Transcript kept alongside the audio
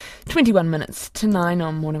21 minutes to 9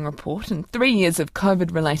 on Morning Report, and 3 years of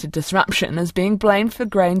COVID-related disruption is being blamed for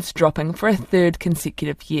grades dropping for a third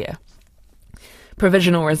consecutive year.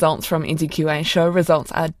 Provisional results from NZQA show results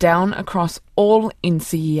are down across all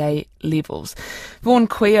NCEA levels. Vaughan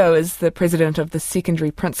Couillault is the president of the Secondary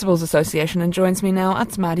Principals Association and joins me now.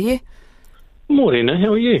 It's Marie. Morning,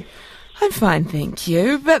 how are you? I'm fine, thank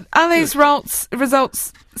you. But are these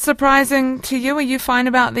results surprising to you? Are you fine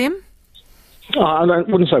about them? I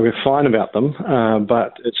wouldn't say we're fine about them,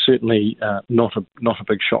 but it's certainly not a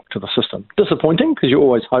big shock to the system. Disappointing, because you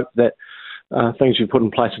always hope that things you've put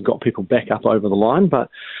in place have got people back up over the line. But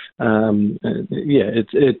it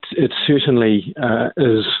certainly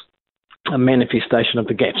is a manifestation of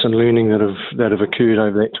the gaps in learning that have occurred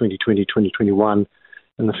over that 2020, 2021,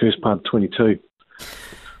 and the first part of 22.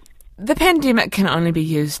 The pandemic can only be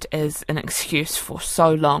used as an excuse for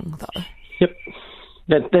so long, though. Yep.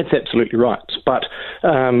 That's absolutely right. But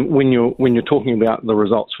when you're talking about the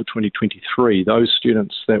results for 2023, those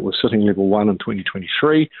students that were sitting level 1 in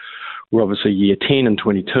 2023 were obviously year 10 in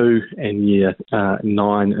 22 and year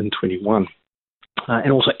 9 in 21,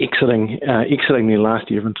 and also exiting their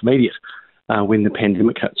last year of intermediate when the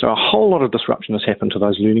pandemic hit. So a whole lot of disruption has happened to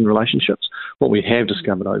those learning relationships. What we have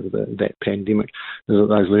discovered over that pandemic is that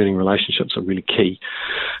those learning relationships are really key.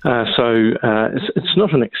 So it's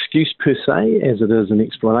not an excuse per se, as it is an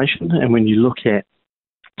explanation. And when you look at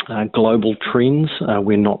global trends,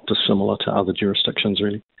 we're not dissimilar to other jurisdictions,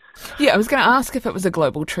 really. Yeah, I was going to ask if it was a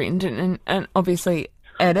global trend, and obviously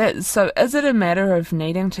it is. So is it a matter of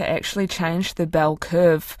needing to actually change the bell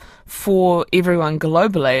curve for everyone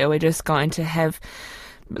globally? Or are we just going to have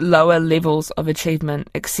lower levels of achievement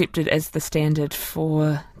accepted as the standard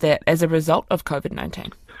for that as a result of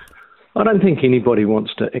COVID-19? I don't think anybody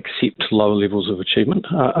wants to accept lower levels of achievement.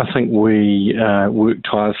 I think we work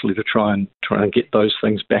tirelessly to try and get those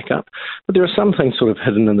things back up. But there are some things sort of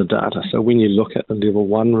hidden in the data. So when you look at the level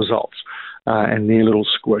 1 results and their little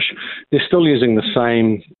squish, they're still using the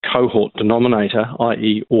same cohort denominator,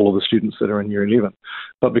 i.e. all of the students that are in year 11.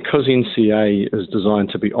 But because NCEA is designed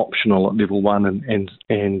to be optional at level 1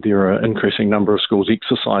 and there are an increasing number of schools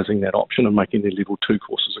exercising that option and making their level 2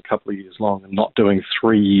 courses a couple of years long and not doing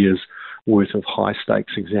 3 years worth of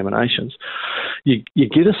high-stakes examinations, you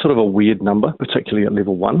get a sort of a weird number, particularly at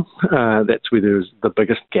level 1. That's where there's the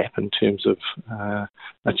biggest gap in terms of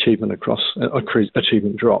achievement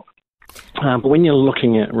drop. But when you're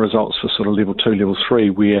looking at results for sort of level 2, level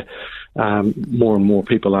 3, where more and more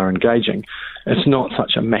people are engaging, it's not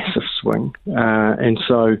such a massive swing. And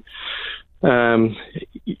so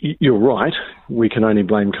you're right, we can only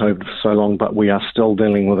blame COVID for so long, but we are still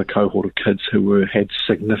dealing with a cohort of kids who had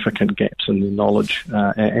significant gaps in their knowledge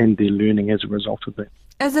and their learning as a result of that.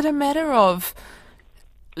 Is it a matter of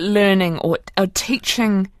learning or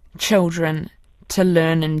teaching children to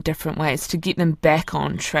learn in different ways, to get them back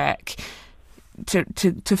on track,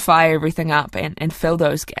 to fire everything up and fill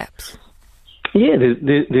those gaps? Yeah,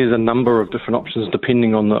 there's a number of different options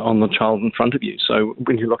depending on the child in front of you. So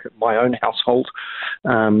when you look at my own household,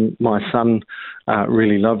 my son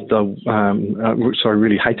really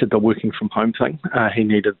hated the working from home thing. He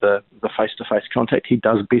needed the face-to-face contact. He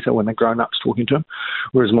does better when the grown-up's talking to him,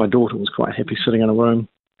 whereas my daughter was quite happy sitting in a room,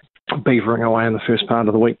 beavering away in the first part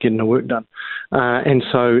of the week, getting the work done. And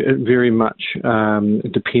so it very much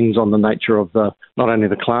depends on the nature of not only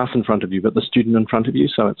the class in front of you, but the student in front of you.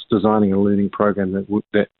 So it's designing a learning program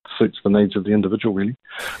that suits the needs of the individual, really,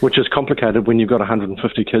 which is complicated when you've got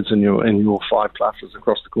 150 kids in your 5 classes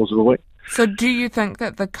across the course of a week. So do you think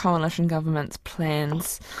that the coalition government's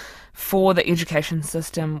plans for the education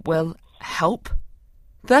system will help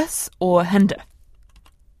this or hinder?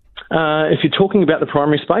 If you're talking about the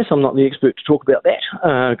primary space, I'm not the expert to talk about that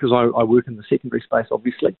because I work in the secondary space,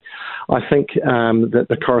 obviously. I think that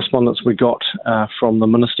the correspondence we got from the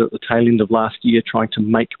Minister at the tail end of last year trying to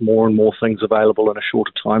make more and more things available in a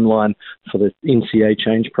shorter timeline for the NCEA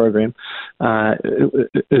change program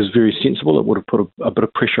is very sensible. It would have put a bit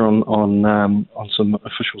of pressure on some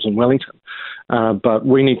officials in Wellington. But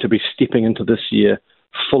we need to be stepping into this year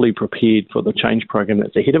fully prepared for the change program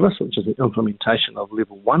that's ahead of us, which is the implementation of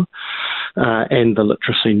level 1 and the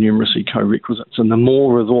literacy numeracy co-requisites. And the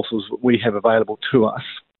more resources that we have available to us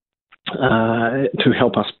to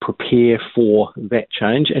help us prepare for that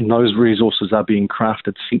change, and those resources are being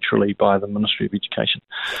crafted centrally by the Ministry of Education.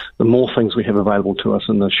 The more things we have available to us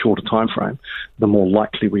in the shorter time frame, the more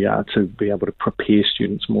likely we are to be able to prepare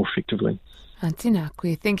students more effectively.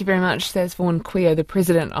 Thank you very much. That's Vaughan Couillault, the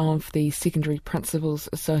President of the Secondary Principals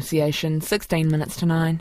Association. 16 minutes to 9.